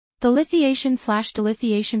The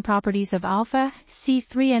lithiation/delithiation properties of alpha,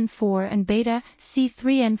 Si3N4 and beta,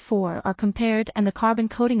 Si3N4 are compared and the carbon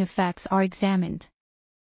coating effects are examined.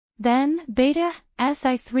 Then, beta,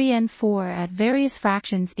 Si3N4 at various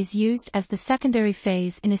fractions is used as the secondary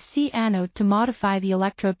phase in a Si anode to modify the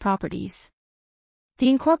electrode properties. The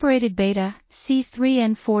incorporated beta,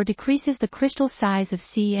 Si3N4 decreases the crystal size of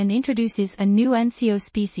Si and introduces a new NCO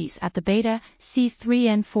species at the beta,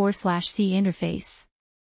 Si3N4/Si interface.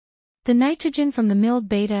 The nitrogen from the milled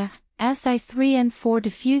beta, Si3N4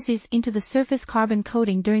 diffuses into the surface carbon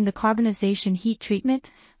coating during the carbonization heat treatment,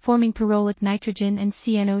 forming pyrrolic nitrogen and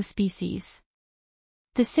CNO species.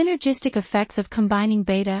 The synergistic effects of combining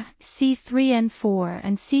beta, Si3N4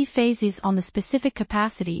 and Si phases on the specific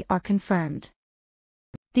capacity are confirmed.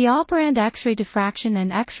 The operand X-ray diffraction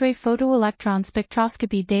and X-ray photoelectron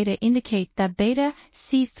spectroscopy data indicate that beta,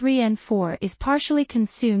 Si3N4 is partially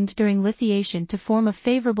consumed during lithiation to form a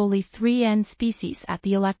favorable Li3N species at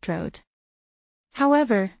the electrode.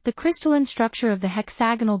 However, the crystalline structure of the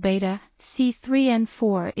hexagonal beta,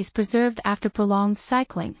 Si3N4 is preserved after prolonged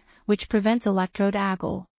cycling, which prevents electrode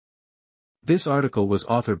aggle. This article was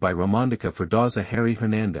authored by Rahmandhika, Firdauzha, Hary,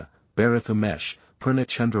 Hernandha, Bharath, Umesh, Purna,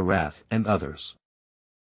 Chandra, Rath, and others.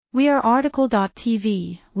 We are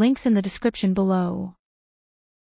RTCLTV, links in the description below.